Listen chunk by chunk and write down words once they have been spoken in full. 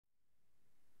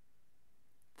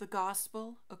The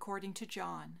Gospel according to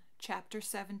John, chapter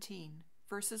 17,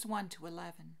 verses 1 to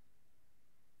 11.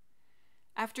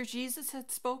 After Jesus had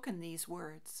spoken these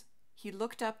words, he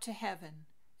looked up to heaven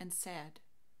and said,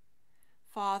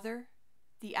 "Father,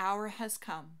 the hour has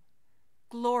come.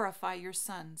 Glorify your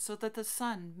Son, so that the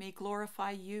Son may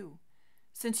glorify you,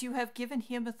 since you have given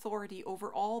him authority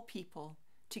over all people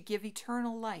to give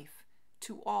eternal life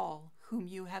to all whom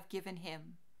you have given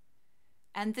him.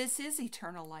 And this is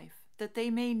eternal life, that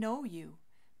they may know you,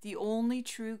 the only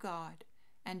true God,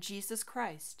 and Jesus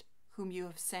Christ, whom you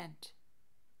have sent.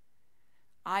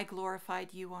 I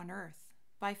glorified you on earth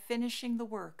by finishing the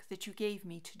work that you gave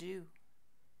me to do.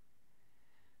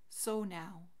 So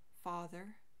now,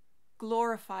 Father,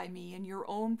 glorify me in your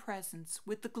own presence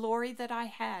with the glory that I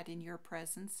had in your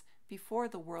presence before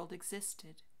the world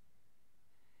existed.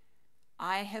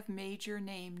 I have made your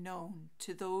name known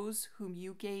to those whom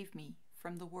you gave me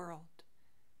from the world.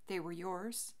 They were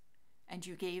yours, and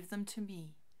you gave them to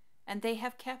me, and they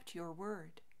have kept your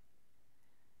word.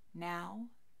 Now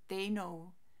they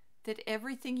know that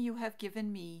everything you have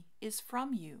given me is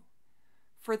from you,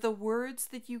 for the words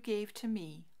that you gave to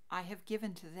me I have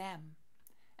given to them,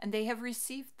 and they have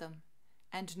received them,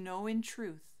 and know in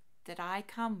truth that I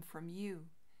come from you,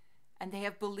 and they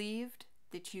have believed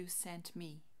that you sent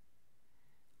me.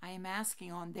 I am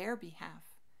asking on their behalf.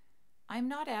 I am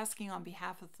not asking on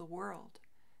behalf of the world,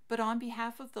 but on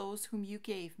behalf of those whom you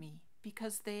gave me,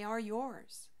 because they are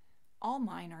yours. All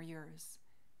mine are yours,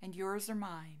 and yours are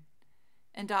mine,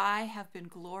 and I have been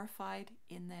glorified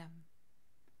in them.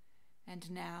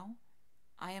 And now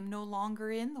I am no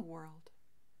longer in the world,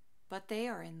 but they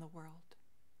are in the world,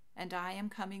 and I am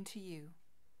coming to you.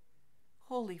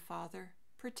 Holy Father,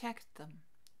 protect them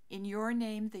in your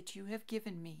name that you have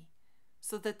given me,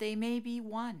 so that they may be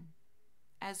one,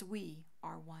 as we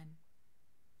are one.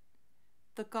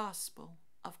 The Gospel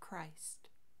of Christ.